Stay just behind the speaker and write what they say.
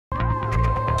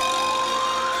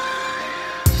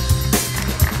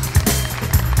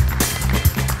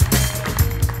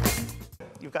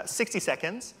got 60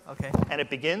 seconds. Okay. And it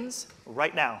begins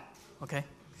right now. Okay.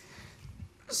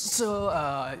 So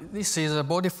this is a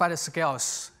body fat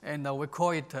scales, and we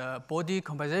call it body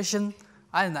composition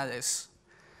analysis.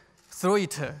 Through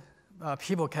it,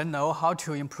 people can know how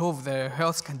to improve their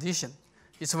health condition.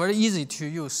 It's very easy to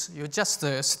use. You just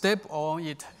step on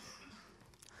it.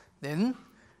 Then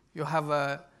you have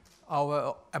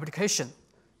our application.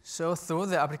 So through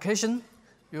the application,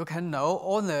 you can know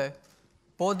all the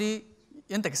body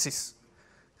indexes.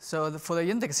 So for the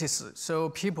indexes, so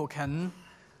people can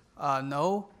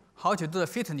know how to do the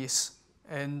fitness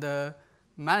and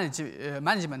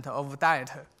management of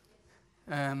diet.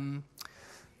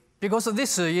 Because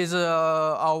this is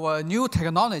our new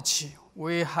technology,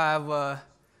 we have,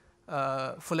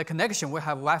 for the connection, we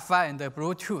have Wi-Fi and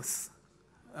Bluetooth.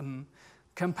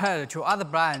 Compared to other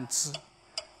brands,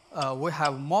 we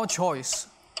have more choice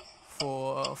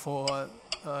for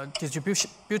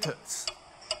distributors.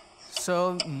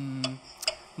 So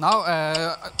now,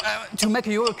 to make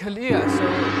you clear, so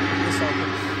this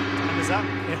Time is up.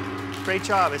 Yeah. Great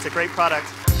job. It's a great product.